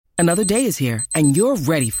Another day is here, and you're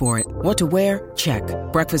ready for it. What to wear? Check.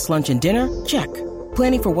 Breakfast, lunch, and dinner? Check.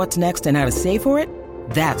 Planning for what's next and how to save for it?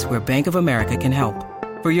 That's where Bank of America can help.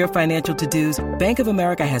 For your financial to-dos, Bank of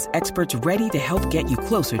America has experts ready to help get you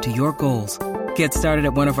closer to your goals. Get started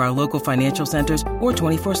at one of our local financial centers or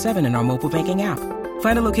 24/7 in our mobile banking app.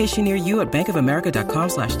 Find a location near you at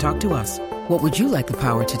bankofamerica.com/talktous. What would you like the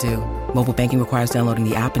power to do? Mobile banking requires downloading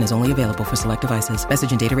the app and is only available for select devices.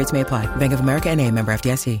 Message and data rates may apply. Bank of America N.A., member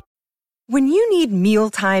FDIC. When you need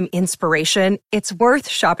mealtime inspiration, it's worth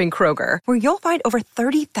shopping Kroger, where you'll find over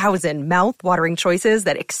 30,000 mouth-watering choices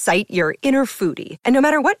that excite your inner foodie. And no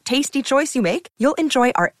matter what tasty choice you make, you'll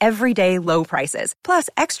enjoy our everyday low prices, plus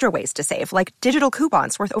extra ways to save, like digital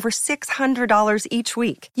coupons worth over $600 each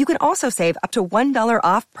week. You can also save up to $1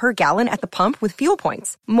 off per gallon at the pump with fuel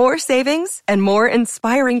points. More savings and more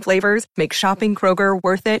inspiring flavors make shopping Kroger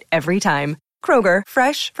worth it every time. Kroger,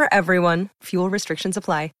 fresh for everyone. Fuel restrictions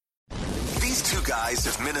apply. These two guys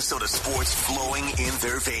have Minnesota sports flowing in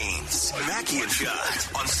their veins. Mackey and Judd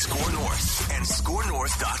on Score North and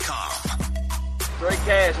ScoreNorth.com. Straight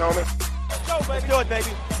cash, homie. Let's go, baby. Let's do it, baby.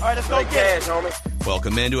 All right, let's go get it. Homie.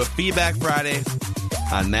 Welcome into a Feedback Friday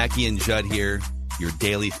on Mackey and Judd here. Your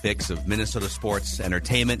daily fix of Minnesota sports,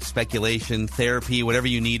 entertainment, speculation, therapy, whatever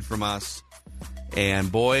you need from us.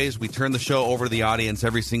 And boys, we turn the show over to the audience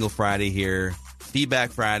every single Friday here.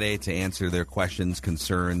 Feedback Friday to answer their questions,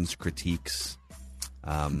 concerns, critiques.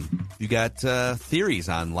 You got theories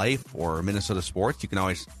on life or Minnesota sports, you can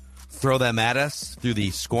always throw them at us through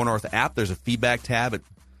the Score North app. There's a feedback tab. It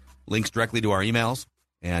links directly to our emails.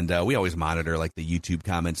 And we always monitor like the YouTube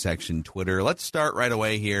comment section, Twitter. Let's start right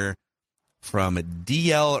away here from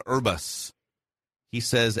DL Urbas. He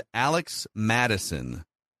says, Alex Madison.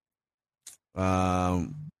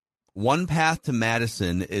 One path to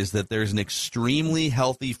Madison is that there's an extremely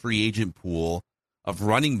healthy free agent pool of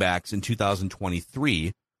running backs in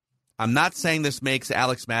 2023. I'm not saying this makes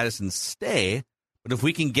Alex Madison stay, but if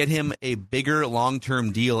we can get him a bigger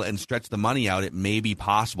long-term deal and stretch the money out, it may be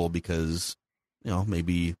possible because, you know,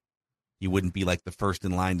 maybe he wouldn't be like the first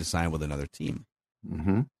in line to sign with another team.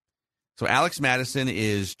 Mm-hmm. So Alex Madison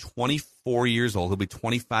is 24 years old. He'll be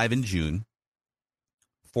 25 in June.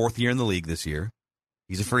 Fourth year in the league this year.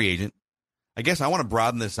 He's a free agent. I guess I want to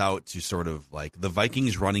broaden this out to sort of like the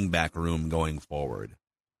Vikings running back room going forward.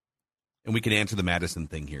 And we can answer the Madison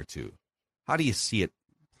thing here too. How do you see it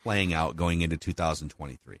playing out going into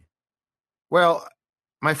 2023? Well,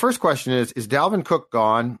 my first question is Dalvin Cook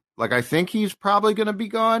gone? Like, I think he's probably going to be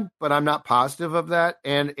gone, but I'm not positive of that.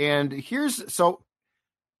 And here's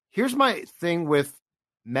my thing with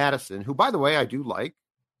Madison, who, by the way, I do like.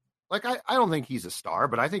 Like, I don't think he's a star,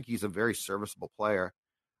 but I think he's a very serviceable player.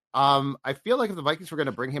 I feel like if the Vikings were going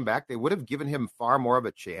to bring him back, they would have given him far more of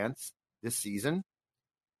a chance this season.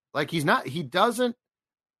 Like, he's not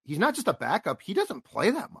just a backup. He doesn't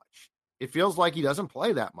play that much. It feels like he doesn't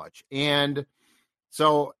play that much. And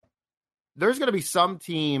so there's going to be some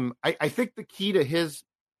team. I think the key to his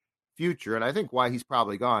future, and I think why he's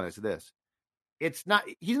probably gone, is this. He's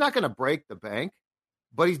not going to break the bank,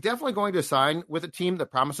 but he's definitely going to sign with a team that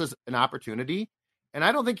promises an opportunity. And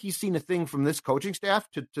I don't think he's seen a thing from this coaching staff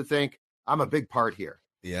to think, I'm a big part here.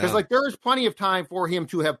 Yeah. Because, like, there is plenty of time for him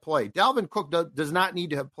to have played. Dalvin Cook does not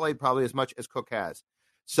need to have played probably as much as Cook has.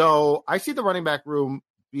 So I see the running back room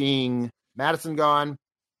being Madison gone.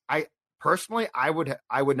 I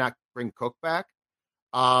would not bring Cook back.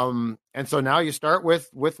 And so now you start with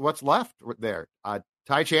what's left there.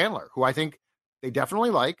 Ty Chandler, who I think they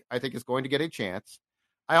definitely like. I think is going to get a chance.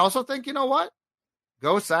 I also think, you know what?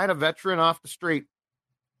 Go sign a veteran off the street.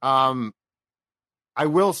 I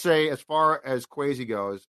will say, as far as Kwesi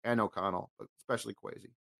goes, and O'Connell, but especially Kwesi,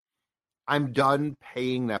 I'm done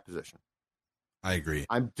paying that position. I agree.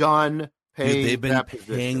 I'm done paying They've been that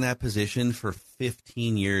position. paying that position for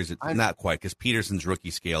 15 years. It's not quite, because Peterson's rookie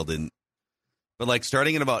scale didn't. But, like,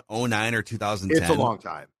 starting in about 2009 or 2010. It's a long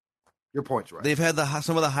time. Your point's right. They've had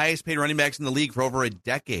some of the highest paid running backs in the league for over a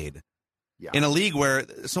decade. Yeah. In a league where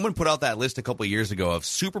someone put out that list a couple of years ago of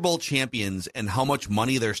Super Bowl champions and how much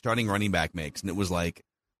money their starting running back makes, and it was like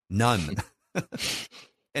none.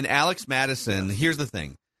 And Alex Madison, here's the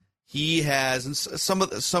thing. He has, and some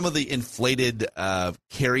of the inflated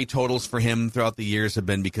carry totals for him throughout the years have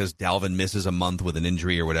been because Dalvin misses a month with an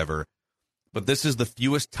injury or whatever. But this is the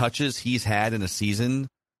fewest touches he's had in a season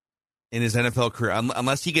in his NFL career.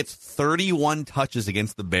 Unless he gets 31 touches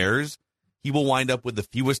against the Bears, he will wind up with the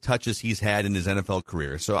fewest touches he's had in his NFL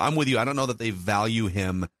career. So I'm with you. I don't know that they value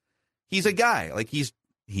him. He's a guy. Like, he's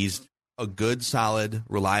a good, solid,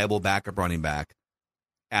 reliable backup running back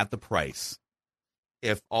at the price.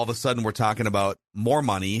 if all of a sudden we're talking about more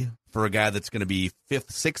money for a guy that's going to be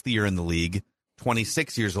fifth, sixth year in the league,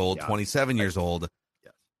 26 years old, 27 years old.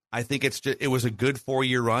 Yes. I think it was a good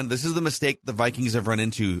 4-year run. This is the mistake the Vikings have run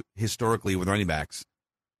into historically with running backs.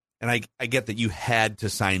 And I get that you had to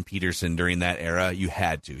sign Peterson during that era. You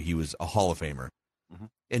had to. He was a Hall of Famer. Mm-hmm.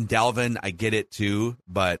 And Dalvin, I get it too,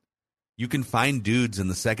 but you can find dudes in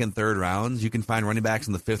the second, third rounds. You can find running backs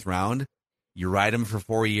in the fifth round. You ride them for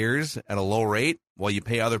 4 years at a low rate while you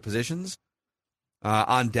pay other positions.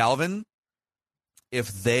 On Dalvin,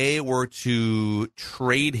 if they were to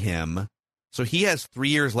trade him, so he has 3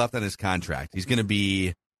 years left on his contract. He's going to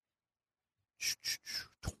be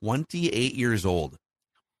 28 years old.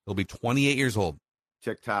 He'll be 28 years old.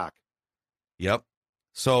 TikTok. Yep.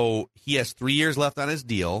 So he has 3 years left on his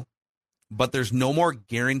deal, but there's no more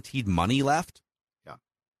guaranteed money left. Yeah.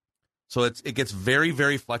 So it gets very,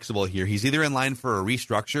 very flexible here. He's either in line for a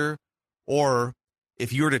restructure, or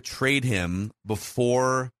if you were to trade him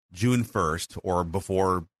before June 1st or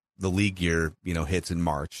before the league year, hits in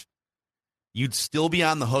March, you'd still be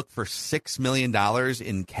on the hook for $6 million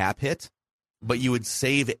in cap hit, but you would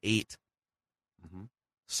save $8 million. Mm-hmm.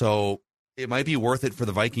 So it might be worth it for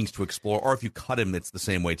the Vikings to explore, or if you cut him, it's the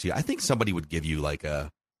same way too. I think somebody would give you like a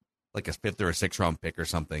fifth or a sixth round pick or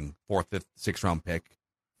something, fourth, fifth, sixth round pick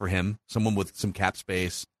for him, someone with some cap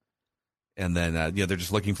space. And then, they're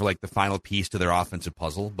just looking for like the final piece to their offensive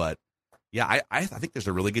puzzle. But yeah, I think there's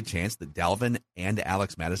a really good chance that Dalvin and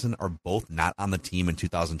Alex Madison are both not on the team in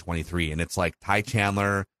 2023. And it's like Ty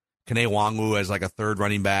Chandler, Kene Nwangwu as like a third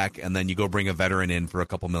running back, and then you go bring a veteran in for a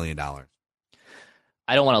couple $1 million.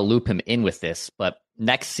 I don't want to loop him in with this, but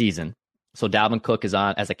next season, so Dalvin Cook is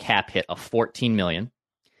on as a cap hit of $14 million.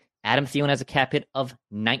 Adam Thielen has a cap hit of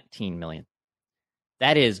 $19 million.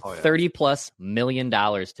 That is $30+ million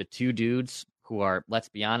to two dudes who are, let's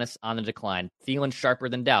be honest, on the decline. Thielen sharper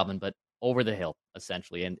than Dalvin, but over the hill,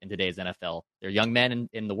 essentially, in today's NFL. They're young men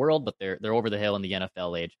in the world, but they're over the hill in the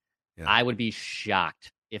NFL age. Yeah. I would be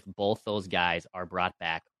shocked if both those guys are brought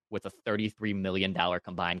back with a $33 million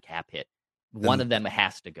combined cap hit. One of them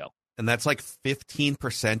has to go. And that's like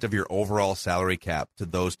 15% of your overall salary cap to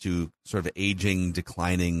those two sort of aging,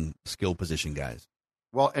 declining skill position guys.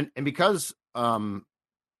 Well, and because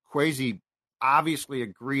Kwesi obviously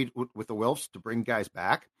agreed with the Wilfs to bring guys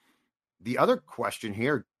back, the other question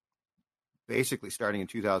here, basically starting in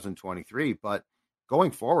 2023, but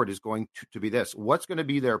going forward, is going to be this. What's going to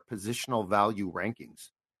be their positional value rankings?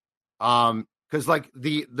 Because like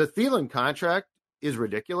the Thielen contract is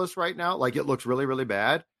ridiculous right now. Like it looks really, really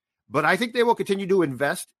bad. But I think they will continue to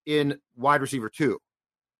invest in wide receiver too.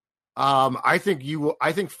 I think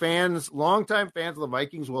longtime fans of the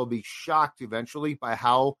Vikings will be shocked eventually by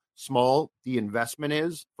how small the investment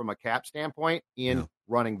is from a cap standpoint in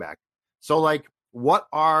running back. So like, what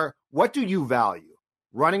do you value?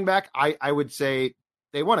 Running back, I would say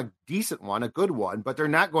they want a decent one, a good one, but they're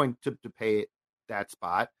not going to pay that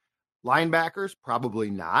spot. Linebackers, probably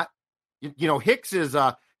not. Hicks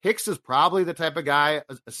is probably the type of guy,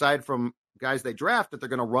 aside from guys they draft, that they're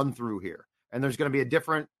going to run through here. And there's going to be a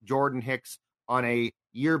different Jordan Hicks on a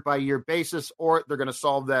year-by-year basis, or they're going to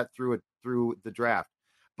solve that through the draft.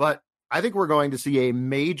 But I think we're going to see a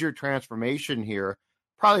major transformation here,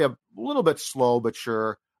 probably a little bit slow but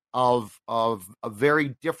sure, of a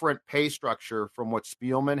very different pay structure from what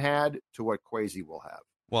Spielman had to what Kwesi will have.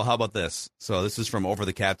 Well, how about this? So this is from Over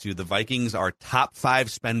the Cap too. The Vikings are top 5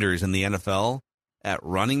 spenders in the NFL at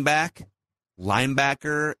running back,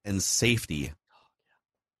 linebacker, and safety.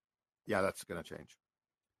 Yeah, that's going to change.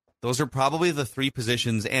 Those are probably the 3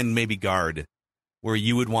 positions, and maybe guard, where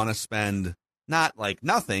you would want to spend not like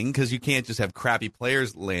nothing, because you can't just have crappy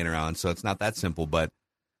players laying around, so it's not that simple, but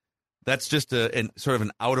that's just a sort of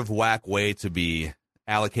an out-of-whack way to be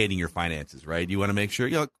allocating your finances, right? You want to make sure,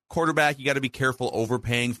 quarterback, you got to be careful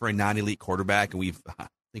overpaying for a non-elite quarterback, and I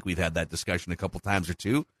think we've had that discussion a couple times or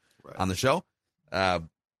two on the show.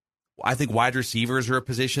 I think wide receivers are a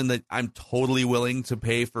position that I'm totally willing to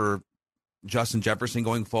pay for Justin Jefferson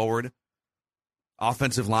going forward.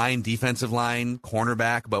 Offensive line, defensive line,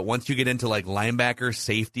 cornerback, but once you get into like linebacker,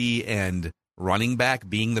 safety, and running back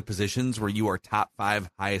being the positions where you are top 5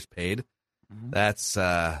 highest paid, that's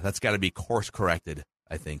got to be course corrected,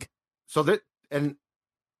 I think. So that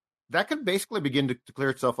could basically begin to clear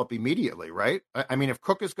itself up immediately, right? I mean, if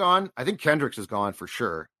Cook is gone, I think Kendricks is gone for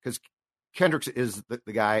sure, because Kendricks is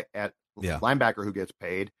the guy at linebacker who gets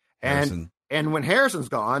paid. And when Harrison's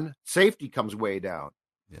gone, safety comes way down.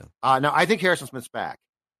 Yeah. Now, I think Harrison Smith's back,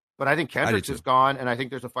 but I think Kendricks is gone, and I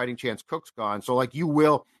think there's a fighting chance Cook's gone. So, like,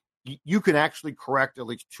 you can actually correct at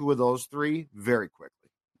least 2 of those 3 very quickly.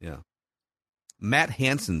 Yeah. Matt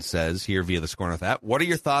Hansen says here via the Score North app, what are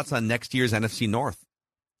your thoughts on next year's NFC North?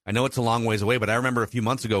 I know it's a long ways away, but I remember a few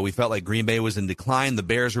months ago we felt like Green Bay was in decline. The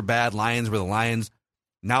Bears were bad. Lions were the Lions.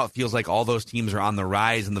 Now it feels like all those teams are on the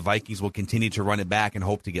rise, and the Vikings will continue to run it back and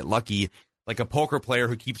hope to get lucky, like a poker player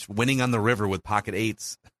who keeps winning on the river with pocket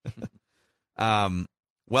eights.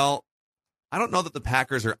 Well, I don't know that the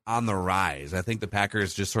Packers are on the rise. I think the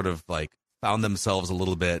Packers just sort of like found themselves a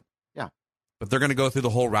little bit. Yeah. But they're going to go through the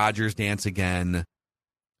whole Rodgers dance again.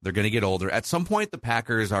 They're going to get older. At some point, the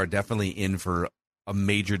Packers are definitely in for a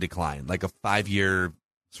major decline, like a 5-year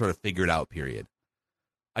sort of figured out period.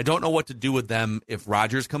 I don't know what to do with them if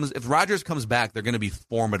Rodgers comes. If Rodgers comes back, they're going to be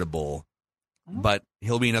formidable, but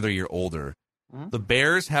he'll be another year older. Mm-hmm. The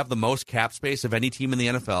Bears have the most cap space of any team in the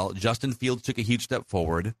NFL. Justin Fields took a huge step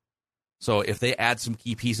forward. So if they add some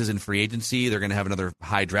key pieces in free agency, they're going to have another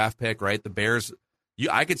high draft pick, right? The Bears,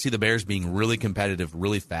 I could see the Bears being really competitive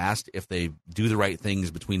really fast if they do the right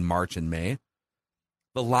things between March and May.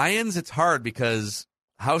 The Lions, it's hard because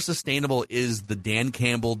how sustainable is the Dan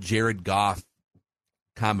Campbell, Jared Goff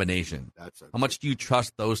combination? How much do you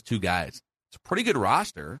trust those two guys? It's a pretty good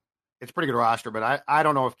roster. It's a pretty good roster, but I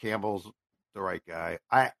don't know if Campbell's the right guy.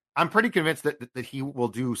 I'm pretty convinced that he will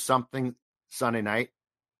do something Sunday night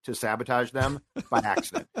to sabotage them by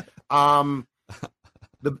accident.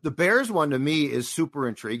 The Bears one to me is super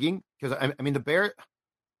intriguing because I mean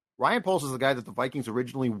Ryan Poles is the guy that the Vikings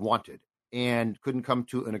originally wanted and couldn't come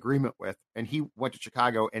to an agreement with, and he went to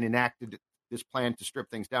Chicago and enacted this plan to strip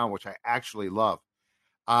things down, which I actually love.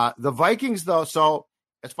 The Vikings, though, so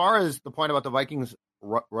as far as the point about the Vikings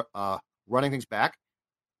running things back,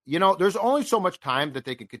 there's only so much time that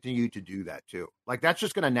they can continue to do that too. Like that's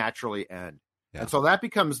just going to naturally end. Yeah. And so that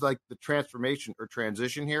becomes like the transformation or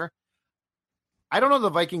transition here. I don't know if the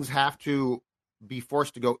Vikings have to be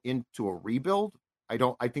forced to go into a rebuild.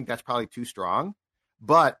 I think that's probably too strong.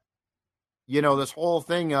 But, this whole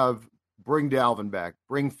thing of bring Dalvin back,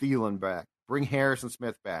 bring Thielen back, bring Harrison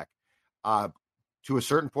Smith back, to a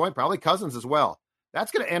certain point, probably Cousins as well.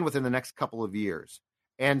 That's going to end within the next couple of years.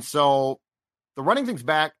 And so the running things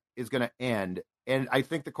back is going to end. And I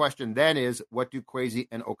think the question then is, what do Kwesi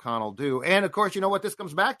and O'Connell do? And, of course, you know what this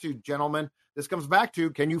comes back to, gentlemen? This comes back to,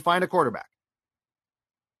 can you find a quarterback?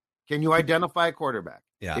 Can you identify a quarterback?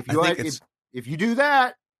 Yeah, if you do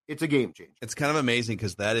that, it's a game changer. It's kind of amazing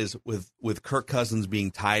because that is with Kirk Cousins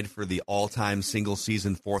being tied for the all-time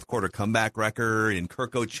single-season fourth-quarter comeback record and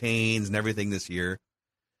Kirko chains and everything this year,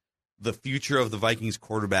 the future of the Vikings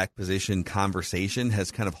quarterback position conversation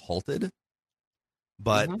has kind of halted.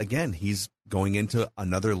 But, again, he's going into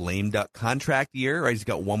another lame duck contract year, right? He's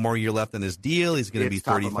got one more year left on his deal. He's going to be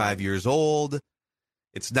 35 years old.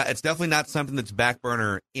 It's definitely not something that's back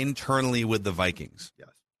burner internally with the Vikings. Yes.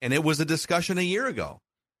 And it was a discussion a year ago.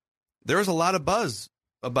 There was a lot of buzz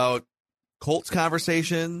about Colts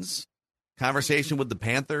conversation with the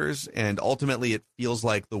Panthers, and ultimately it feels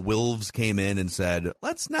like the Wolves came in and said,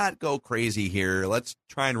 let's not go crazy here. Let's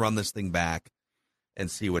try and run this thing back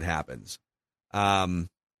and see what happens. Let's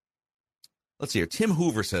see here. Tim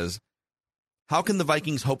Hoover says, how can the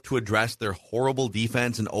Vikings hope to address their horrible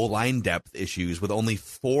defense and O-line depth issues with only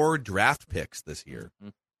 4 draft picks this year?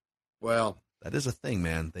 Well, that is a thing,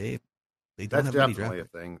 man. They don't that's have many definitely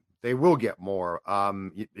draft a thing. They will get more.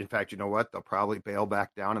 In fact, you know what? They'll probably bail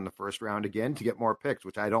back down in the first round again to get more picks,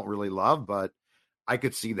 which I don't really love, but I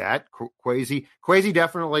could see that. Kwesi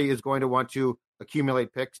definitely is going to want to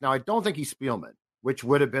accumulate picks. Now, I don't think he's Spielman, which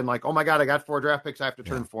would have been like, oh my God, I got 4 draft picks. I have to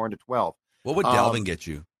turn 4 into 12. What would Dalvin get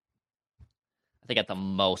you? I think at the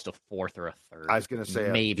most a 4th or a 3rd. I was going to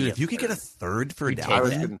say, maybe if you could get a 3rd for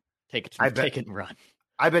Dalvin, take it and run.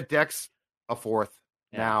 I bet Deck's a 4th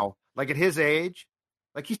now. Like at his age,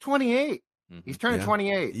 like he's 28. He's turning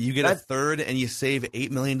 28. You get a 3rd and you save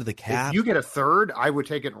 $8 million to the cap. If you get a 3rd, I would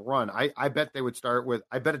take it and run. I bet they would start with.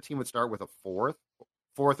 I bet a team would start with a 4th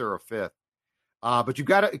or a 5th. But you've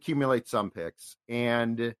got to accumulate some picks.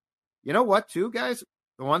 And you know what, too, guys?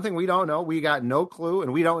 The one thing we don't know, we got no clue,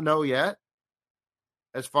 and we don't know yet,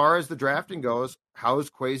 as far as the drafting goes, how is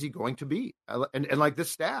Kwesi going to be? And like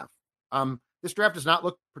this staff. This draft does not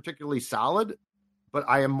look particularly solid, but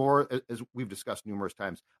I am more, as we've discussed numerous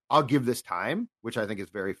times, I'll give this time, which I think is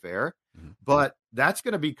very fair. But that's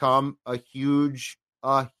going to become a huge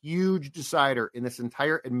decider in this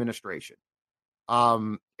entire administration.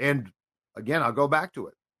 And again, I'll go back to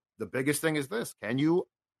it. The biggest thing is this: can you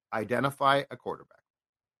identify a quarterback?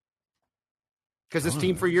 Because this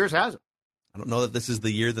team for years hasn't. I don't know that this is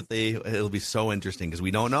the year that it'll be so interesting because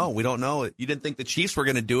we don't know. We don't know. You didn't think the Chiefs were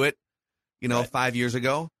going to do it, 5 years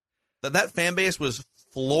ago. That fan base was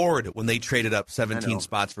floored when they traded up 17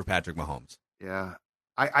 spots for Patrick Mahomes. Yeah.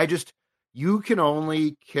 I just, you can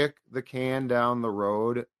only kick the can down the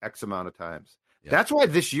road X amount of times. Yeah. That's why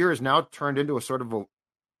this year has now turned into a sort of a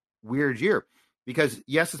weird year, because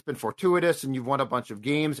yes, it's been fortuitous and you've won a bunch of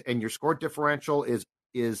games and your score differential is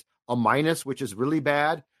a minus, which is really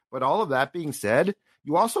bad. But all of that being said,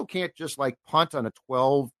 you also can't just like punt on a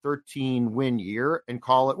 12-13 win year and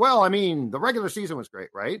call it, well, I mean, the regular season was great,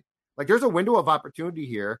 right? Like there's a window of opportunity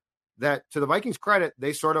here that, to the Vikings' credit,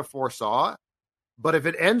 they sort of foresaw. But if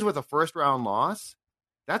it ends with a first round loss,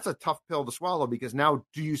 that's a tough pill to swallow, because now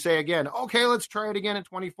do you say again, okay, let's try it again in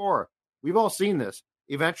 24? We've all seen this.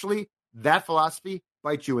 Eventually, that philosophy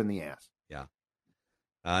bites you in the ass.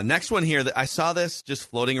 Yeah. Next one here, I saw this just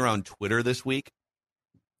floating around Twitter this week.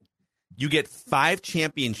 You get 5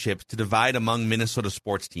 championships to divide among Minnesota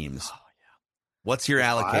sports teams. Oh, yeah. What's your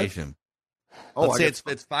allocation? Let's say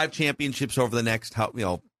it's 5 championships over the next,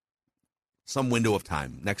 some window of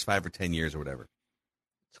time, next 5 or 10 years or whatever.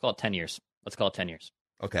 Let's call it 10 years.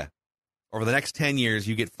 Okay. Over the next 10 years,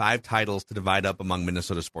 you get 5 titles to divide up among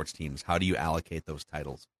Minnesota sports teams. How do you allocate those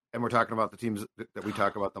titles? And we're talking about the teams that we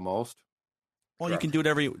talk about the most? Well, correct. You can do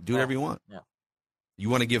whatever you want. Yeah. You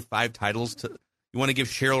want to give 5 titles to... You want to give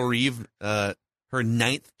Cheryl Reeve her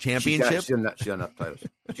 9th championship? She got enough titles.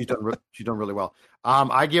 She's done really well.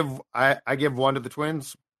 I give 1 to the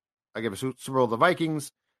Twins. I give a Super Bowl to the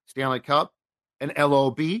Vikings, Stanley Cup, an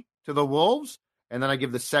LOB to the Wolves, and then I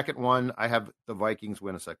give the second one. I have the Vikings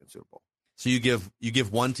win a second Super Bowl. So you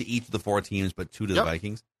give 1 to each of the 4 teams, but 2 to the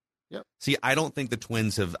Vikings. Yep. See, I don't think the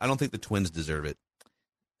Twins deserve it.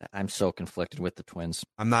 I'm so conflicted with the Twins.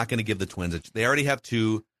 I'm not going to give the Twins. They already have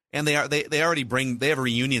 2. And they have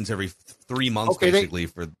reunions every 3 months, basically.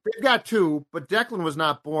 They've got 2, but Declan was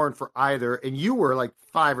not born for either, and you were like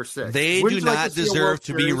 5 or 6. They do not deserve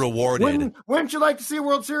to be rewarded. Wouldn't you like to see a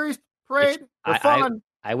World Series parade? For fun.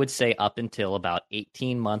 I would say up until about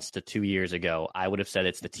 18 months to 2 years ago, I would have said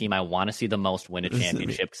it's the team I want to see the most win a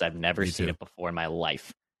championship, because I've never seen it before in my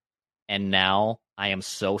life. And now I am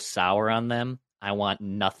so sour on them. I want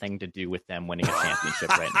nothing to do with them winning a championship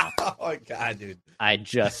right now. Oh my God, dude! I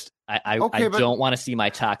don't want to see my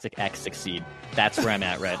toxic ex succeed. That's where I'm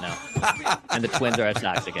at right now. And the Twins are a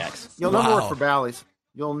toxic ex. You'll never work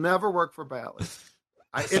for Bally's.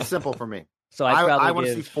 It's simple for me. So I want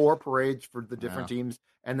to see 4 parades for the different teams,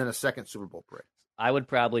 and then a second Super Bowl parade. I would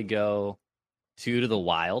probably go 2 to the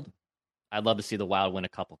Wild. I'd love to see the Wild win a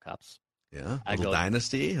couple cups. Yeah,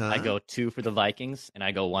 dynasty. Huh? I go 2 for the Vikings, and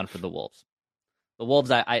I go 1 for the Wolves. The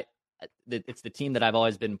Wolves, it's the team that I've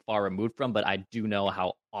always been far removed from, but I do know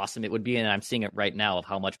how awesome it would be, and I'm seeing it right now of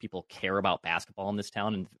how much people care about basketball in this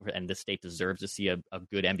town, and this state deserves to see a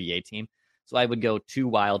good NBA team. So I would go 2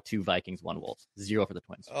 Wild, 2 Vikings, 1 Wolves. 0 for the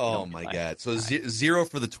Twins. Oh, my God. So 0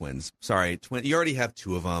 for the Twins. Sorry, you already have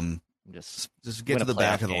 2 of them. Just get to the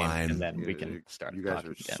back of the line. And then we can start. You guys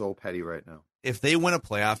are so petty right now. If they win a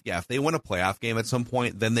playoff game at some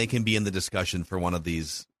point, then they can be in the discussion for one of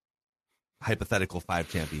these hypothetical 5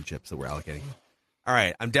 championships that we're allocating. All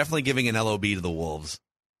right, I'm definitely giving an LOB to the Wolves.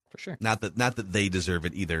 For sure. Not that they deserve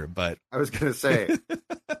it either, but I was going to say.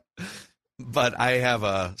 But I have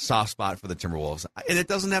a soft spot for the Timberwolves. And it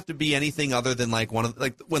doesn't have to be anything other than like when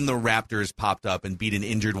the Raptors popped up and beat an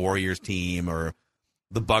injured Warriors team, or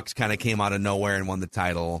the Bucks kind of came out of nowhere and won the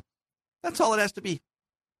title. That's all it has to be.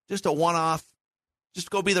 Just a one-off. Just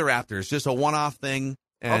go be the Raptors. Just a one-off thing.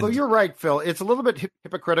 And although you're right, Phil, it's a little bit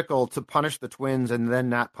hypocritical to punish the Twins and then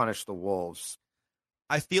not punish the Wolves.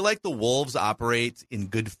 I feel like the Wolves operate in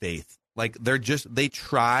good faith. Like they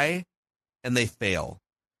try and they fail.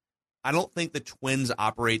 I don't think the Twins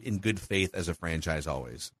operate in good faith as a franchise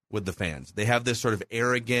always with the fans. They have this sort of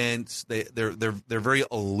arrogance. They're very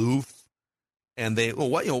aloof, and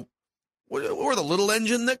we're the little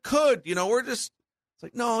engine that could. It's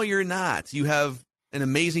like, no, you're not. You have an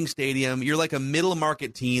amazing stadium. You're like a middle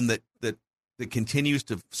market team that continues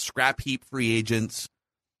to scrap heap free agents.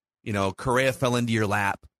 Correa fell into your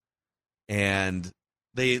lap, and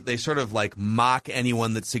they sort of like mock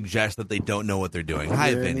anyone that suggests that they don't know what they're doing.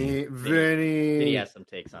 Hi, Vinny. Vinny has some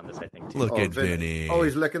takes on this, I think, too. Look at Vinny. Oh,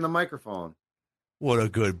 he's licking the microphone. What a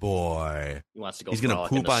good boy. He wants to go. He's going to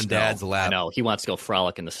poop on Dad's lap. I know. He wants to go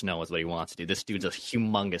frolic in the snow is what he wants to do. This dude's a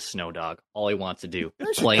humongous snow dog. All he wants to do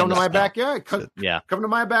is play in the snow. Backyard. Come to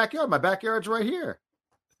my backyard. My backyard's right here.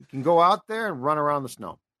 You can go out there and run around the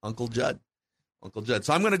snow. Uncle Judd.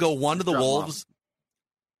 So I'm going to go 1 to the Wolves.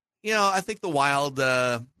 I think the Wild,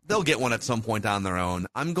 they'll get one at some point on their own.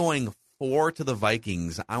 I'm going 4 to the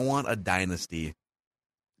Vikings. I want a dynasty.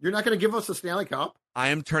 You're not going to give us a Stanley Cup? I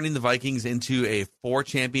am turning the Vikings into a 4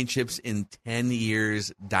 championships in 10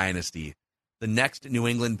 years dynasty. The next New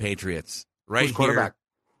England Patriots. right Who's quarterback? here.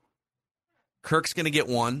 Kirk's going to get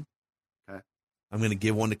one. Okay. I'm going to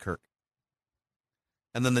give one to Kirk.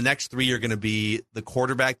 And then the next three are going to be the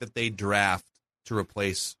quarterback that they draft to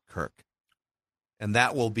replace Kirk. And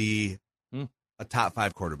that will be a top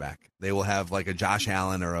 5 quarterback. They will have like a Josh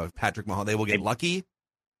Allen or a Patrick Mahomes. They will get lucky.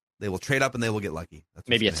 They will trade up and they will get lucky. That's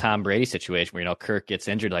maybe a Tom Brady situation where, Kirk gets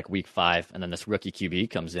injured like week 5 and then this rookie QB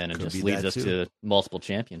comes in and just leads us to multiple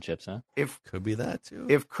championships, huh? Could be that too.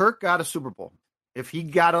 If Kirk got a Super Bowl, if he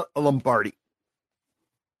got a Lombardi,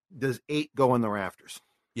 does 8 go in the rafters?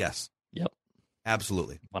 Yes. Yep.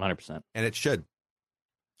 Absolutely. 100%. And it should.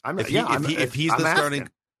 If he's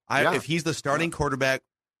the starting quarterback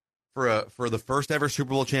for the first ever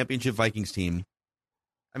Super Bowl championship Vikings team,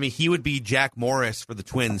 I mean, he would be Jack Morris for the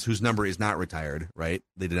Twins, whose number is not retired, right?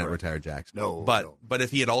 They did not retire Jack's. But if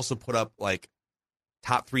he had also put up like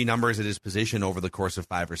top 3 numbers at his position over the course of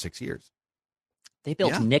 5 or 6 years. They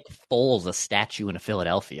built Nick Foles a statue in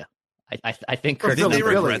Philadelphia. I think Kirk. Didn't they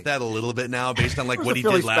regret that a little bit now based on like what he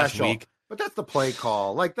did last week? But that's the play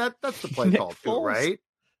call. Like that's the play call too, Foles. right?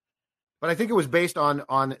 But I think it was based on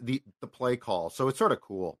the play call, so it's sort of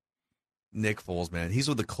cool. Nick Foles, man, he's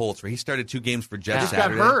with the Colts, where he started 2 games for Jeff Just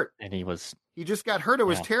Saturday. got hurt, and he just got hurt. It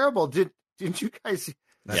was terrible. Didn't you guys see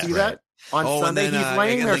right. that on Sunday? And then, he's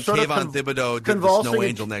laying there, sort Kayvon of Thibodeau did the snow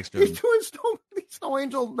angel next to him. He's doing snow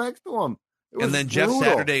angel next to him. And then brutal. Jeff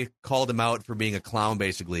Saturday called him out for being a clown,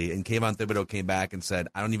 basically. And Kayvon Thibodeau came back and said,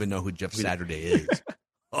 "I don't even know who Jeff Saturday is."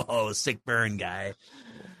 Oh, sick burn guy.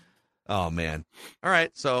 Oh man. All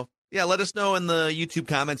right, so. Yeah, let us know in the YouTube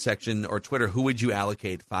comment section or Twitter, who would you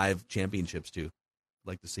allocate 5 championships to? I'd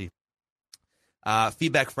like to see.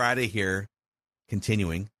 Feedback Friday here,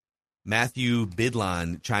 continuing. Matthew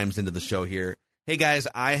Bidlon chimes into the show here. Hey, guys,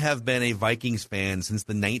 I have been a Vikings fan since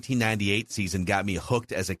the 1998 season got me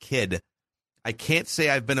hooked as a kid. I can't say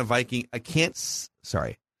I've been a Viking. I can't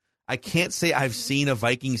say I've seen a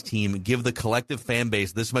Vikings team give the collective fan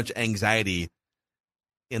base this much anxiety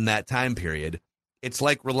in that time period. It's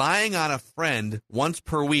like relying on a friend once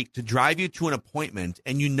per week to drive you to an appointment,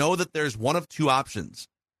 and you know that there's one of 2 options.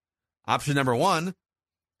 Option number 1,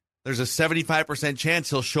 there's a 75%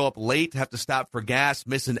 chance he'll show up late, have to stop for gas,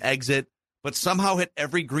 miss an exit, but somehow hit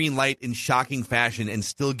every green light in shocking fashion and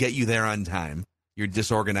still get you there on time, your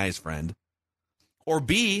disorganized friend. Or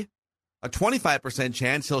B, a 25%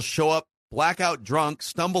 chance he'll show up blackout drunk,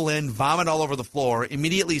 stumble in, vomit all over the floor,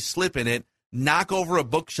 immediately slip in it, knock over a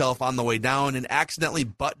bookshelf on the way down, and accidentally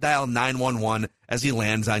butt dial 911 as he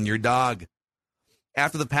lands on your dog.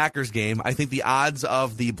 After the Packers game, I think the odds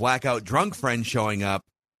of the blackout drunk friend showing up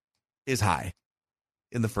is high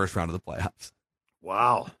in the first round of the playoffs.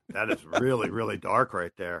 Wow, that is really, really dark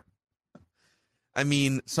right there. I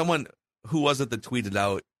mean, someone who was it that tweeted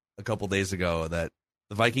out a couple days ago that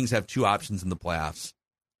the Vikings have 2 options in the playoffs.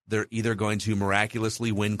 They're either going to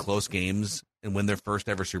miraculously win close games and win their first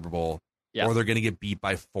ever Super Bowl, or they're going to get beat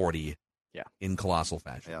by 40 in colossal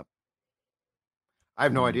fashion. Yeah. I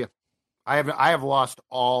have no idea. I have lost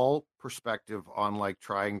all perspective on like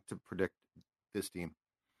trying to predict this team.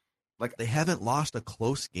 Like they haven't lost a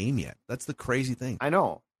close game yet. That's the crazy thing. I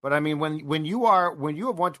know. But I mean when you have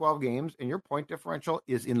won 12 games and your point differential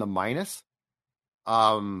is in the minus,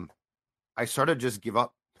 I sort of just give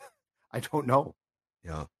up. I don't know.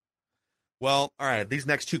 Yeah. Well, all right. These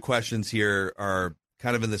next 2 questions here are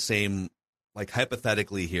kind of in the same, like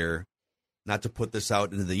hypothetically here, not to put this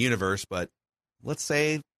out into the universe, but let's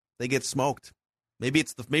say they get smoked. Maybe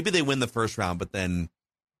they win the first round, but then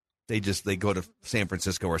they go to San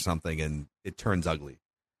Francisco or something and it turns ugly.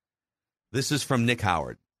 This is from Nick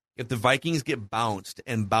Howard. If the Vikings get bounced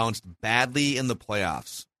and bounced badly in the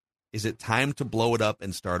playoffs, is it time to blow it up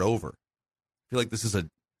and start over? I feel like this is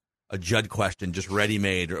a Judd question, just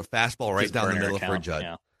ready-made, or a fastball right down the middle for Judd.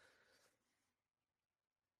 Yeah.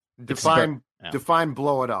 Define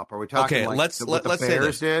blow it up. Are we talking okay, like let's the say Bears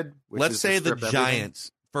this. did? Let's say the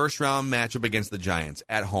Giants, first-round matchup against the Giants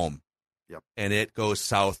at home. Yep. And it goes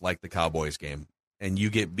south like the Cowboys game, and you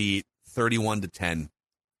get beat 31-10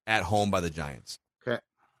 at home by the Giants. Okay.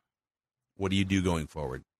 What do you do going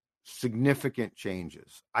forward? Significant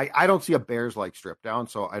changes. I don't see a Bears-like strip down,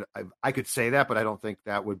 so I could say that, but I don't think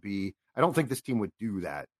that would be. I don't think this team would do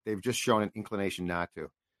that. They've just shown an inclination not to.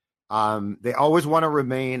 They always want to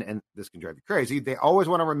remain, and this can drive you crazy. They always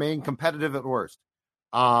want to remain competitive at worst.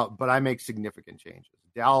 But I make significant changes.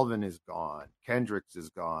 Dalvin is gone. Kendricks is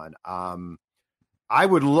gone. I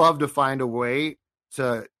would love to find a way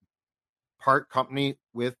to part company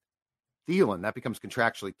with Thielen. That becomes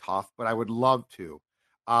contractually tough, but I would love to.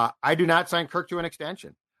 I do not sign Kirk to an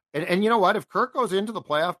extension. And you know what? If Kirk goes into the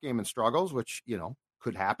playoff game and struggles, which,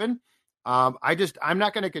 could happen, I'm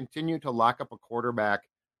not going to continue to lock up a quarterback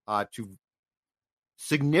to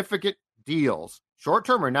significant deals, short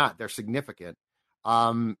term or not, they're significant.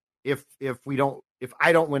 If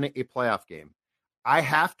I don't win a playoff game, I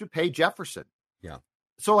have to pay Jefferson. Yeah.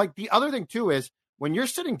 So like the other thing too is when you're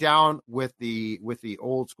sitting down with the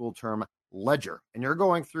old school term ledger and you're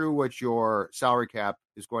going through what your salary cap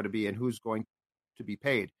is going to be and who's going to be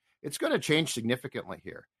paid, it's going to change significantly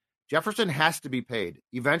here. Jefferson has to be paid.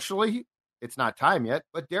 Eventually, it's not time yet,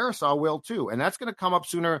 but Darrisaw will too. And that's going to come up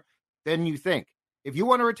sooner than you think. If you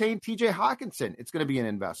want to retain TJ Hawkinson, it's going to be an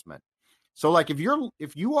investment. So like if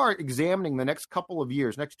you are examining the next couple of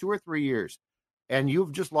years, next 2 or 3 years, and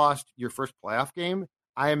you've just lost your first playoff game,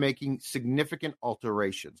 I am making significant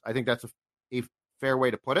alterations. I think that's a fair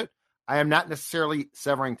way to put it. I am not necessarily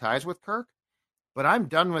severing ties with Kirk, but I'm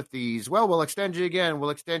done with these. Well, we'll extend you again. We'll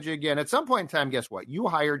extend you again. At some point in time, guess what? You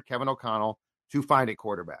hired Kevin O'Connell to find a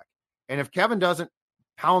quarterback. And if Kevin doesn't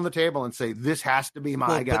pound the table and say, this has to be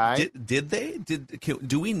my guy. Did they?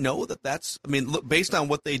 Do we know that that's, I mean, look, based on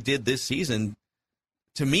what they did this season,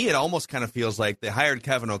 to me, it almost kind of feels like they hired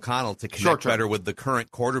Kevin O'Connell to connect better with the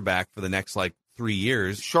current quarterback for the next, 3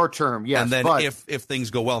 years. Short term, yes. And then if things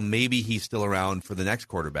go well, maybe he's still around for the next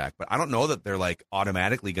quarterback. But I don't know that they're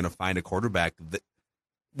automatically going to find a quarterback. That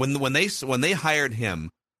when they hired him,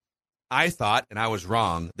 I thought, and I was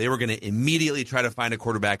wrong, they were going to immediately try to find a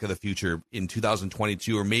quarterback of the future in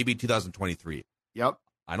 2022 or maybe 2023. Yep.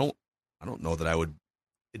 I don't know that I would.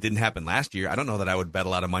 It didn't happen last year. I don't know that I would bet a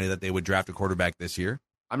lot of money that they would draft a quarterback this year.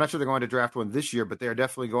 I'm not sure they're going to draft one this year, but they're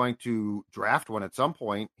definitely going to draft one at some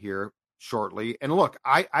point here shortly. And look,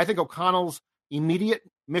 I think O'Connell's immediate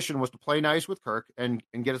mission was to play nice with Kirk and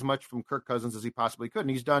get as much from Kirk Cousins as he possibly could. And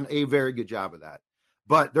he's done a very good job of that.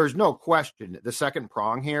 But there's no question. The second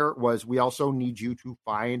prong here was we also need you to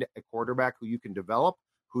find a quarterback who you can develop,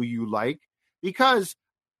 who you like, because,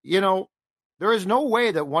 there is no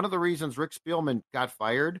way that one of the reasons Rick Spielman got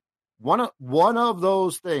fired, one of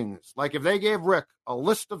those things, like if they gave Rick a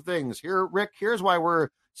list of things, here, Rick, here's why we're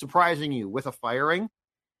surprising you with a firing,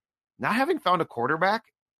 not having found a quarterback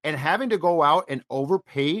and having to go out and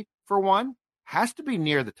overpay for one has to be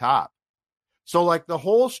near the top. So the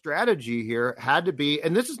whole strategy here had to be,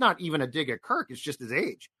 and this is not even a dig at Kirk, it's just his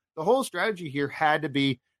age. The whole strategy here had to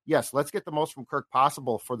be, yes, let's get the most from Kirk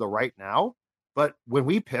possible for the right now. But when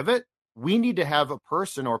we pivot, we need to have a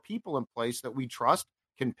person or people in place that we trust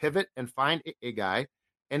can pivot and find a guy.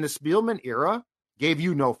 And the Spielman era gave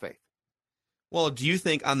you no faith. Well, do you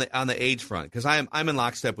think on the age front, because I'm in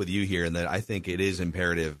lockstep with you here, and that I think it is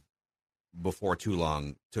imperative before too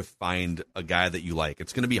long to find a guy that you like.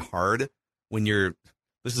 It's going to be hard when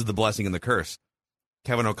this is the blessing and the curse.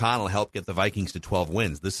 Kevin O'Connell helped get the Vikings to 12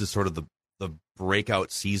 wins. This is sort of the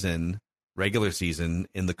breakout season, regular season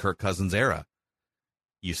in the Kirk Cousins era.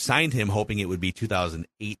 You signed him hoping it would be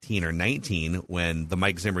 2018 or 19 when the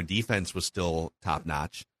Mike Zimmer defense was still top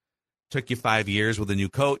notch. Took you 5 years with a new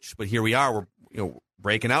coach, but here we are. We're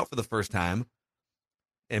breaking out for the first time.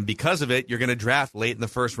 And because of it, you're going to draft late in the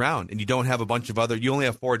first round, and you don't have you only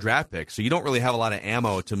have 4 draft picks, so you don't really have a lot of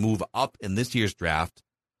ammo to move up in this year's draft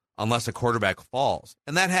unless a quarterback falls.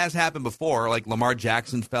 And that has happened before, like Lamar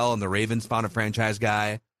Jackson fell and the Ravens found a franchise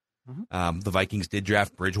guy. Mm-hmm. The Vikings did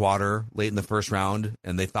draft Bridgewater late in the first round,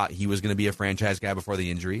 and they thought he was going to be a franchise guy before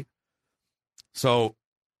the injury. So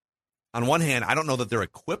on one hand, I don't know that they're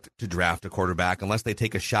equipped to draft a quarterback unless they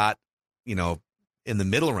take a shot, in the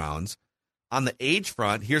middle rounds. On the age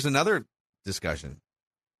front, here's another discussion.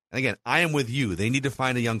 And again, I am with you. They need to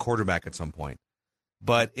find a young quarterback at some point.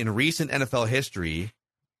 But in recent NFL history,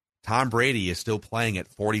 Tom Brady is still playing at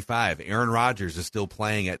 45. Aaron Rodgers is still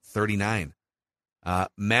playing at 39.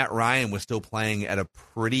 Matt Ryan was still playing at a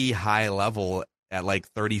pretty high level at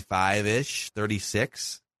 35-ish,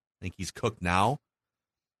 36. I think he's cooked now.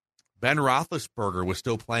 Ben Roethlisberger was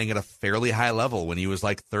still playing at a fairly high level when he was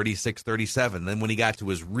 36, 37. Then when he got to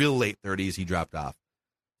his real late 30s, he dropped off.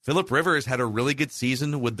 Phillip Rivers had a really good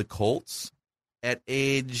season with the Colts at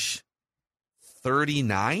age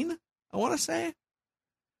 39, I want to say.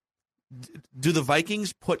 Do the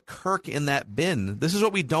Vikings put Kirk in that bin? This is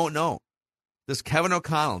what we don't know. Does Kevin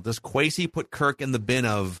O'Connell, does Kwesi put Kirk in the bin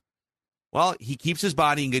of, well, he keeps his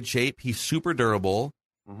body in good shape. He's super durable.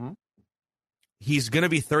 Mm-hmm. He's going to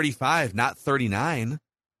be 35, not 39.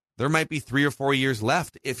 There might be 3 or 4 years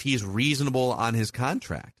left if he's reasonable on his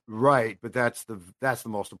contract. Right, but that's the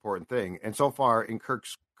most important thing. And so far in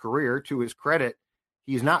Kirk's career, to his credit,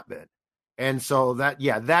 he's not been. And so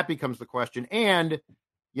that becomes the question. And,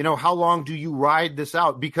 how long do you ride this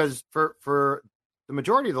out? Because for the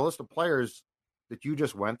majority of the list of players that you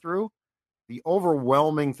just went through, the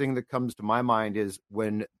overwhelming thing that comes to my mind is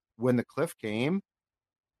when the cliff came,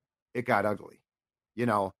 it got ugly.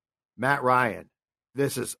 Matt Ryan,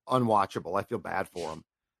 this is unwatchable. I feel bad for him.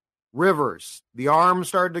 Rivers, the arm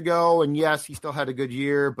started to go, and yes, he still had a good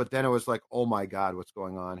year, but then it was like, oh my God, what's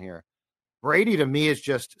going on here? Brady to me is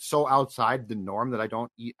just so outside the norm that I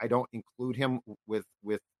don't include him with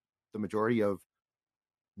the majority of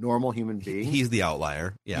normal human beings. He's the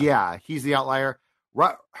outlier. Yeah, he's the outlier.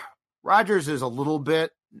 Rodgers is a little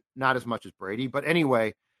bit, not as much as Brady, but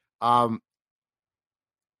anyway,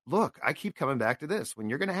 look, I keep coming back to this. When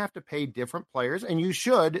you're going to have to pay different players, and you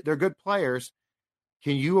should, they're good players,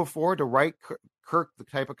 can you afford to write Kirk the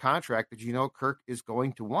type of contract that Kirk is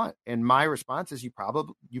going to want? And my response is you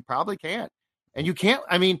probably can't. And you can't.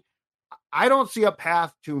 I mean, I don't see a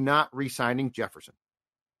path to not re-signing Jefferson.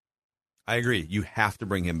 I agree. You have to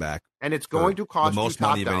bring him back. And it's going to cost the most you top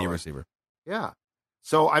money of any dollar. receiver. Yeah.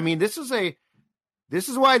 So, I mean, this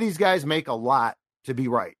is why these guys make a lot to be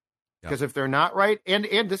right. Because if they're not right, and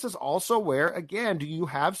this is also where, again, do you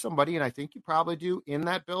have somebody, and I think you probably do, in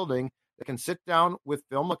that building that can sit down with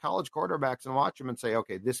film of college quarterbacks and watch them and say,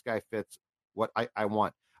 okay, this guy fits what I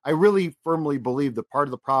want. I really firmly believe that part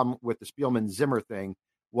of the problem with the Spielman-Zimmer thing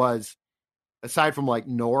was, aside from like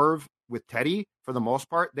Norv with Teddy, for the most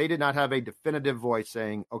part, they did not have a definitive voice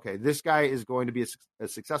saying, okay, this guy is going to be a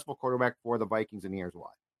successful quarterback for the Vikings, and here's why.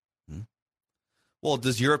 Mm-hmm. Well,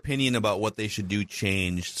 does your opinion about what they should do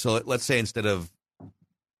change? So let's say instead of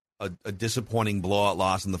a disappointing blowout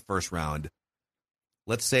loss in the first round,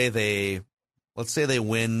 let's say they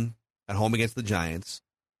win at home against the Giants,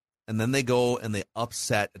 and then they go and they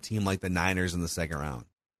upset a team like the Niners in the second round.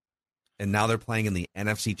 And now they're playing in the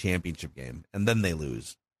NFC Championship game, and then they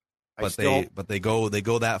lose. But they go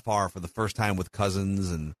that far for the first time with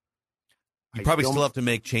Cousins, and you probably still have to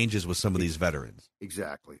make changes with some of these veterans.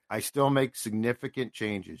 Exactly. I still make significant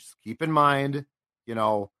changes. Keep in mind,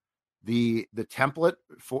 the template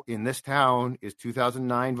in this town is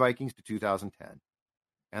 2009 Vikings to 2010.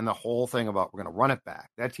 And the whole thing about we're going to run it back.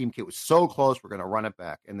 That team was so close, we're going to run it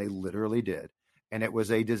back. And they literally did. And it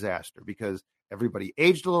was a disaster because everybody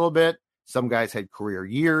aged a little bit. Some guys had career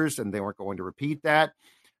years, and they weren't going to repeat that.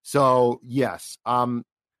 So, yes,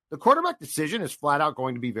 the quarterback decision is flat out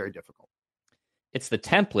going to be very difficult. It's the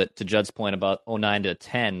template, to Judd's point about 09 to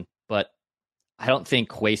 10, but I don't think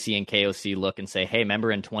Kwesi and KOC look and say, hey,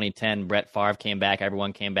 remember in 2010, Brett Favre came back,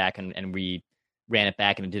 everyone came back, and we ran it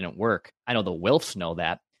back and it didn't work. I know the Wilfs know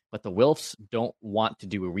that, but the Wilfs don't want to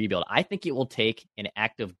do a rebuild. I think it will take an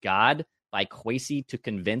act of God by Kwesi to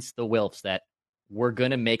convince the Wilfs that we're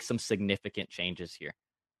going to make some significant changes here.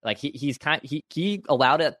 Like he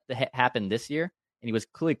allowed it to happen this year, and he was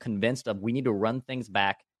clearly convinced of we need to run things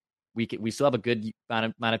back. We still have a good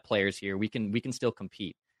amount of players here. We can still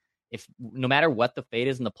compete. If no matter what the fate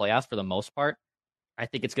is in the playoffs, for the most part, I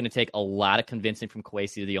think it's going to take a lot of convincing from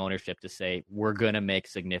Kwesi to the ownership to say we're going to make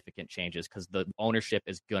significant changes because the ownership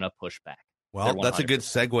is going to push back. Well, that's a good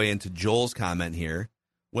segue into Joel's comment here.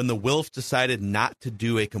 When the Wilfs decided not to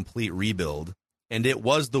do a complete rebuild, and it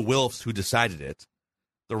was the Wilfs who decided it,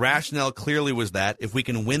 the rationale clearly was that if we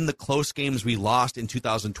can win the close games we lost in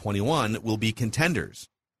 2021, we'll be contenders.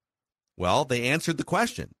 Well, they answered the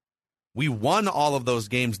question. We won all of those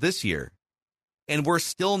games this year, and we're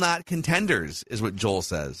still not contenders, is what Joel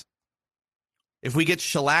says. If we get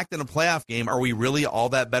shellacked in a playoff game, are we really all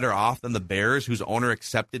that better off than the Bears, whose owner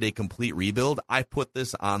accepted a complete rebuild? I put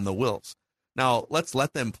this on the Wilfs. Now, let's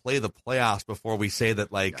let them play the playoffs before we say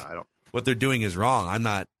that, what they're doing is wrong. I'm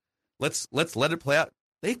not. Let's let it play out.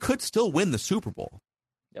 They could still win the Super Bowl.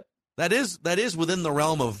 Yep. That is within the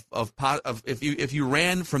realm of if you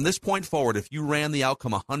ran from this point forward, if you ran the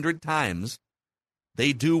outcome 100 times,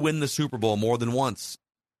 they do win the Super Bowl more than once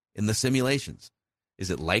in the simulations.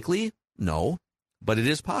 Is it likely? No, but it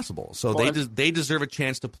is possible. So they deserve a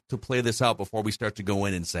chance to play this out before we start to go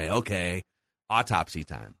in and say, okay, autopsy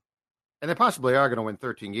time. And they possibly are going to win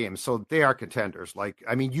 13 games, so they are contenders.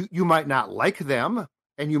 You might not like them,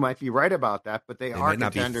 and you might be right about that, but they are might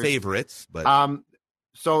contenders. Not be favorites, but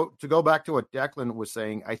so to go back to what Declan was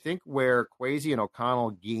saying, I think where Kwesi and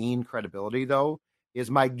O'Connell gain credibility, though,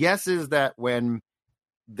 is my guess is that when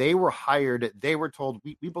they were hired, they were told,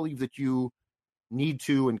 we believe that you need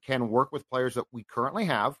to and can work with players that we currently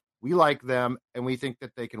have. We like them, and we think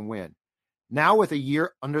that they can win. Now, with a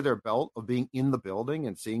year under their belt of being in the building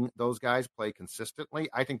and seeing those guys play consistently,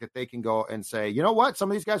 I think that they can go and say, you know what?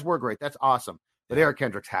 Some of these guys were great. That's awesome. But Eric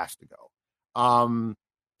Kendricks has to go.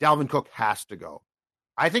 Dalvin Cook has to go.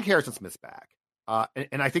 I think Harrison Smith's back.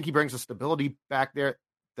 And I think he brings a stability back there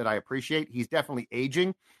that I appreciate. He's definitely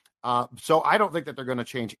aging. So I don't think that they're going to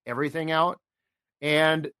change everything out.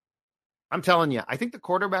 And I'm telling you, I think the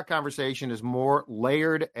quarterback conversation is more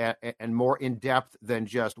layered and more in-depth than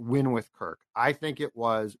just win with Kirk. I think it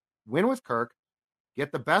was win with Kirk,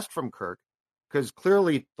 get the best from Kirk, because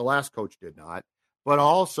clearly the last coach did not, but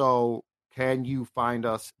also can you find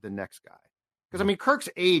us the next guy? Because, I mean, Kirk's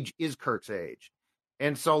age is Kirk's age.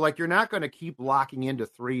 And so, like, you're not going to keep locking into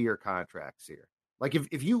 3-year contracts here. Like,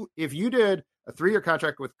 if you did a 3-year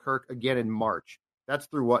contract with Kirk again in March, that's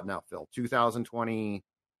through what now, Phil?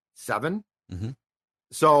 2027? Mm-hmm.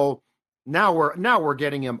 So now we're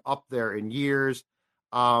getting him up there in years.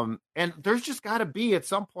 And there's just got to be, at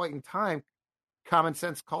some point in time, common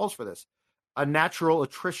sense calls for this, a natural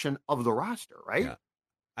attrition of the roster, right? Yeah.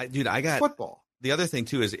 I got football. The other thing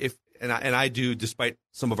too is I do, despite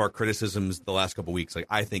some of our criticisms the last couple of weeks, like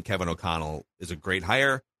I think Kevin O'Connell is a great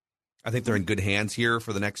hire. I think they're in good hands here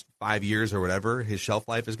for the next 5 years or whatever his shelf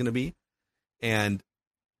life is going to be. And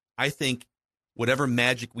I think whatever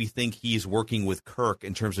magic we think he's working with Kirk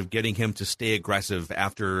in terms of getting him to stay aggressive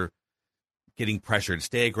after getting pressured,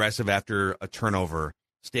 stay aggressive after a turnover,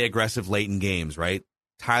 stay aggressive late in games, right?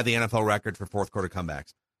 Tie the NFL record for fourth quarter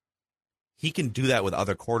comebacks. He can do that with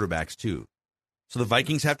other quarterbacks too. So the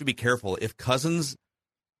Vikings have to be careful. If Cousins,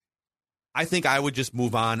 I think I would just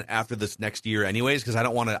move on after this next year anyways, because I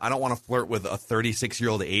don't want to flirt with a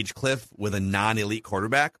 36-year-old age cliff with a non-elite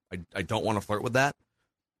quarterback. I don't want to flirt with that.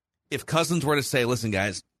 If Cousins were to say, listen,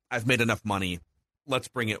 guys, I've made enough money. Let's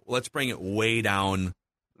bring it way down.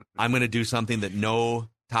 I'm going to do something that no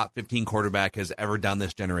top 15 quarterback has ever done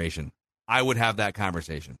this generation. I would have that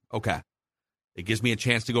conversation. Okay. It gives me a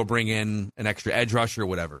chance to go bring in an extra edge rusher or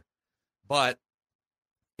whatever. But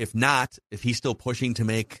if not, if he's still pushing to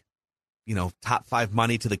make, top 5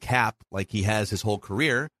 money to the cap like he has his whole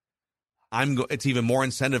career, it's even more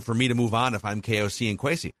incentive for me to move on if I'm KOC and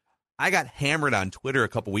Kwesi. I got hammered on Twitter a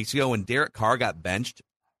couple weeks ago when Derek Carr got benched,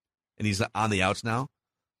 and he's on the outs now.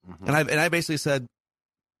 Mm-hmm. And I basically said,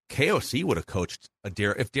 KOC would have coached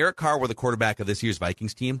if Derek Carr were the quarterback of this year's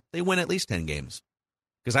Vikings team, they win at least 10 games.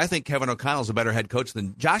 Because I think Kevin O'Connell's a better head coach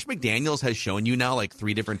than Josh McDaniels has shown you now like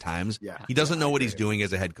 3 different times. Yeah, he doesn't know what he's doing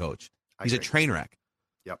as a head coach. He's a train wreck.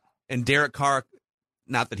 Yep. And Derek Carr,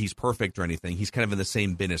 not that he's perfect or anything, he's kind of in the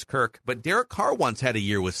same bin as Kirk, but Derek Carr once had a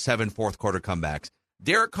year with 7 fourth quarter comebacks.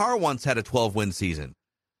 Derek Carr once had a 12-win season.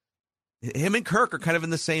 Him and Kirk are kind of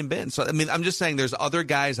in the same bin. So, I mean, I'm just saying there's other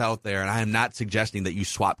guys out there, and I am not suggesting that you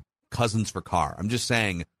swap Cousins for Carr. I'm just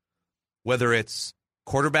saying whether it's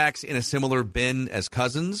quarterbacks in a similar bin as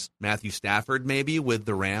Cousins, Matthew Stafford maybe with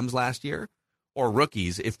the Rams last year, or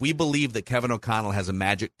rookies, if we believe that Kevin O'Connell has a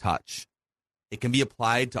magic touch, it can be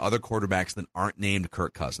applied to other quarterbacks that aren't named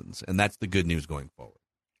Kirk Cousins, and that's the good news going forward.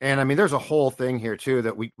 And, I mean, there's a whole thing here, too,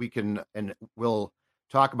 that we can and will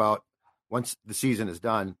talk about once the season is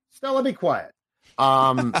done. Stella, be quiet.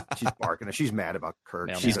 She's barking. She's mad about Kirk.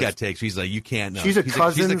 Yeah, she's got takes. She's like, you can't. She's a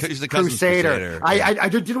Cousins crusader. Yeah. I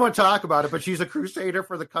didn't want to talk about it, but she's a crusader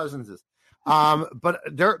for the Cousinses. But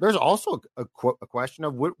there's also a question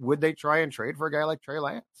of would they try and trade for a guy like Trey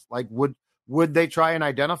Lance? Like, would they try and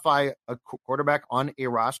identify a quarterback on a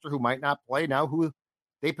roster who might not play now who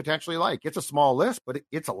they potentially like? It's a small list, but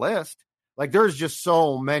it's a list. Like, there's just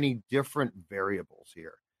so many different variables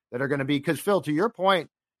here that are going to be, because Phil, to your point,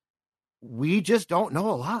 we just don't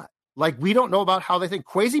know a lot. Like, we don't know about how they think.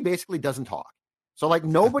 Kwesi basically doesn't talk. So, like,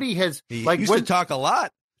 nobody has he like used to talk a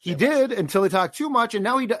lot. He did until he talked too much, and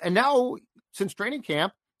now since training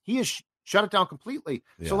camp, he has shut it down completely.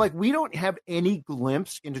 Yeah. So, like, we don't have any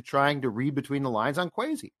glimpse into trying to read between the lines on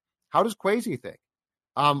Kwesi. How does Kwesi think?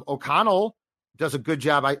 O'Connell does a good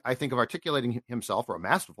job, I think, of articulating himself, or a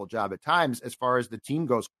masterful job at times, as far as the team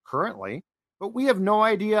goes currently. But we have no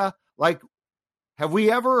idea. Like, have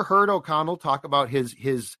we ever heard O'Connell talk about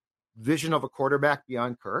his vision of a quarterback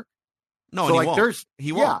beyond Kirk? No, so, and like,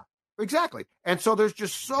 he won't. Yeah, exactly. And so there's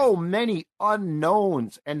just so many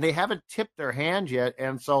unknowns, and they haven't tipped their hand yet.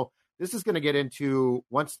 And so this is going to get into,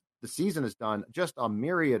 once the season is done, just a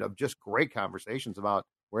myriad of just great conversations about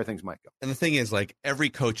where things might go. And the thing is, like, every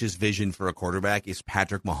coach's vision for a quarterback is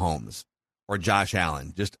Patrick Mahomes or Josh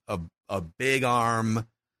Allen, just a big arm,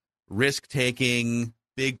 risk-taking,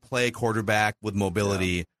 big play quarterback with mobility.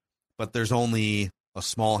 Yeah. But there's only a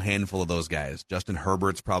small handful of those guys. Justin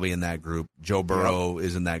Herbert's probably in that group. Joe Burrow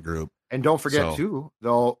is in that group. And don't forget, too,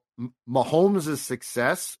 though, Mahomes'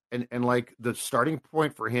 success and like the starting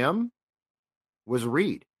point for him was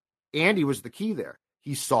Reed. Andy was the key there.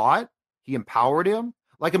 He saw it. He empowered him.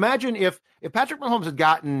 Like, imagine if Patrick Mahomes had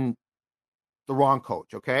gotten the wrong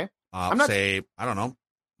coach, okay? I don't know,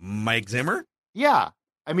 Mike Zimmer? Yeah.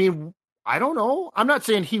 I mean, I don't know. I'm not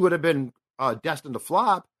saying he would have been destined to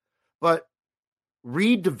flop, but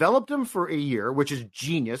Reed developed him for a year, which is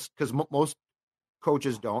genius because most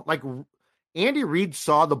coaches don't. Like Andy Reid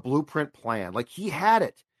saw the blueprint plan, like he had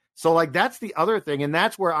it. So like that's the other thing, and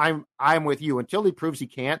that's where I'm with you. Until he proves he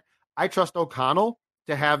can't, I trust O'Connell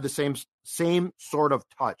to have the same sort of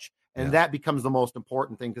touch, and that becomes the most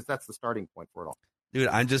important thing because that's the starting point for it all. Dude,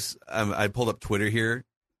 I pulled up Twitter here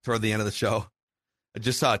toward the end of the show. I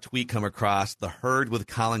just saw a tweet come across the Herd with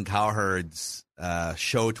Colin Cowherd's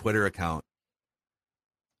show Twitter account.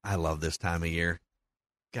 I love this time of year.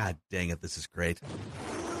 God dang it, this is great.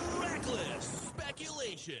 Reckless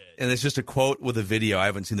speculation. And it's just a quote with a video. I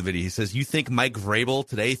haven't seen the video. He says, "You think Mike Vrabel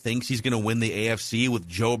today thinks he's going to win the AFC with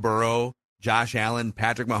Joe Burrow, Josh Allen,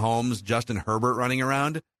 Patrick Mahomes, Justin Herbert running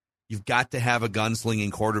around? You've got to have a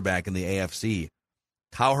gunslinging quarterback in the AFC.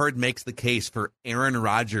 Cowherd makes the case for Aaron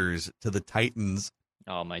Rodgers to the Titans."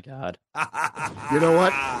 Oh, my God. You know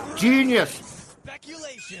what? Genius.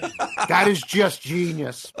 Speculation. That is just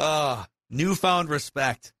genius. Newfound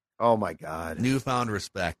respect. Oh, my God. Newfound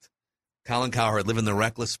respect. Colin Cowherd living the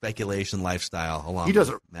reckless speculation lifestyle along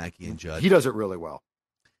with Mackey and Judd. He does it really well.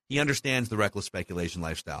 He understands the reckless speculation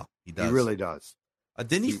lifestyle. He does. He really does.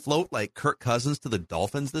 Didn't he float like Kirk Cousins to the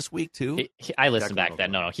Dolphins this week, too? I listened back to that.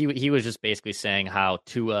 No. He was just basically saying how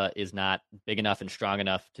Tua is not big enough and strong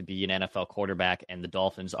enough to be an NFL quarterback, and the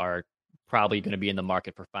Dolphins are probably going to be in the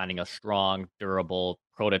market for finding a strong, durable,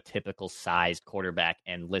 prototypical sized quarterback,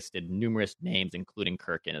 and listed numerous names, including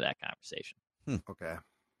Kirk, into that conversation. Okay.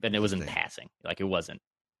 Then it was in passing. Like it wasn't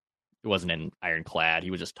in ironclad. He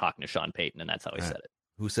was just talking to Sean Payton, and that's how he said it.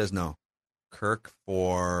 Who says no? Kirk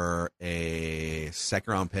for a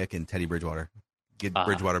second-round pick and Teddy Bridgewater. Get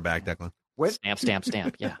Bridgewater back, Declan.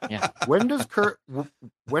 Stamp. Yeah. When does Kirk's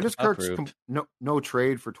no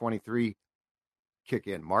trade for 23 kick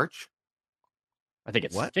in? March? I think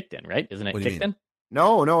it's kicked in, right? Isn't it kicked in?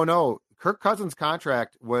 No. Kirk Cousins'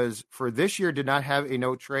 contract was for this year. Did not have a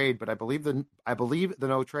no trade, but I believe the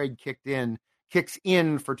no trade kicks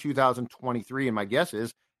in for 2023. And my guess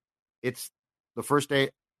is it's the first day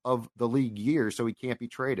of the league year, so he can't be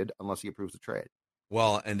traded unless he approves the trade.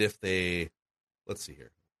 Well, and if let's see here.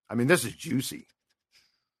 I mean, this is juicy.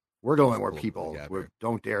 We're going where people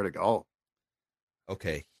don't dare to go.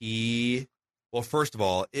 Okay. Well, first of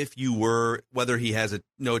all, whether he has a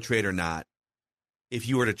no trade or not, if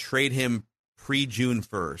you were to trade him pre-June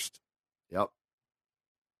 1st,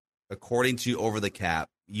 according to Over the Cap,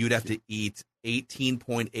 you'd have to eat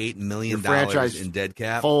 $18.8 million in dead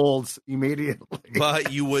cap. Folds immediately.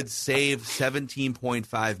 But you would save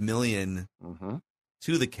 $17.5 million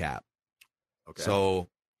to the cap. Okay. So,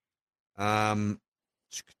 but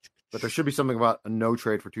there should be something about a no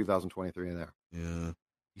trade for 2023 in there. Yeah.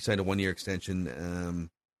 He signed a 1-year extension.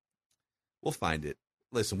 We'll find it.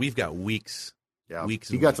 Listen, we've got weeks. Yeah. Weeks.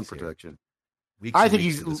 He got some protection. I think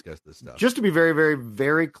he's to discuss this stuff. Just to be very, very,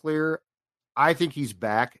 very clear, I think he's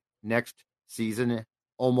back next season.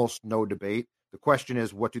 Almost no debate. The question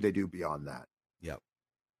is, what do they do beyond that? Yep.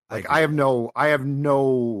 I have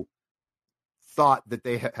no thought that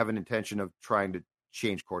they have an intention of trying to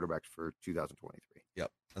change quarterbacks for 2023.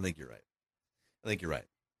 Yep. I think you're right.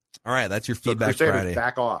 All right. That's your feedback Friday.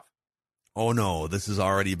 Back off. Oh, no. This has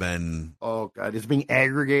already been. Oh, God. It's being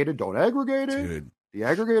aggregated. Don't aggregate it. Dude. The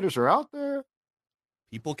aggregators are out there.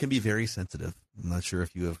 People can be very sensitive. I'm not sure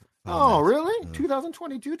if you have. Really?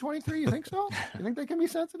 2022, 23? You think so? You think they can be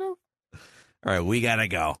sensitive? All right. We got to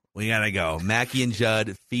go. Mackey and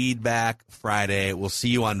Judd, Feedback Friday. We'll see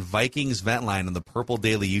you on Vikings Vent Line on the Purple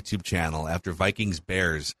Daily YouTube channel after Vikings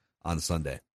Bears on Sunday.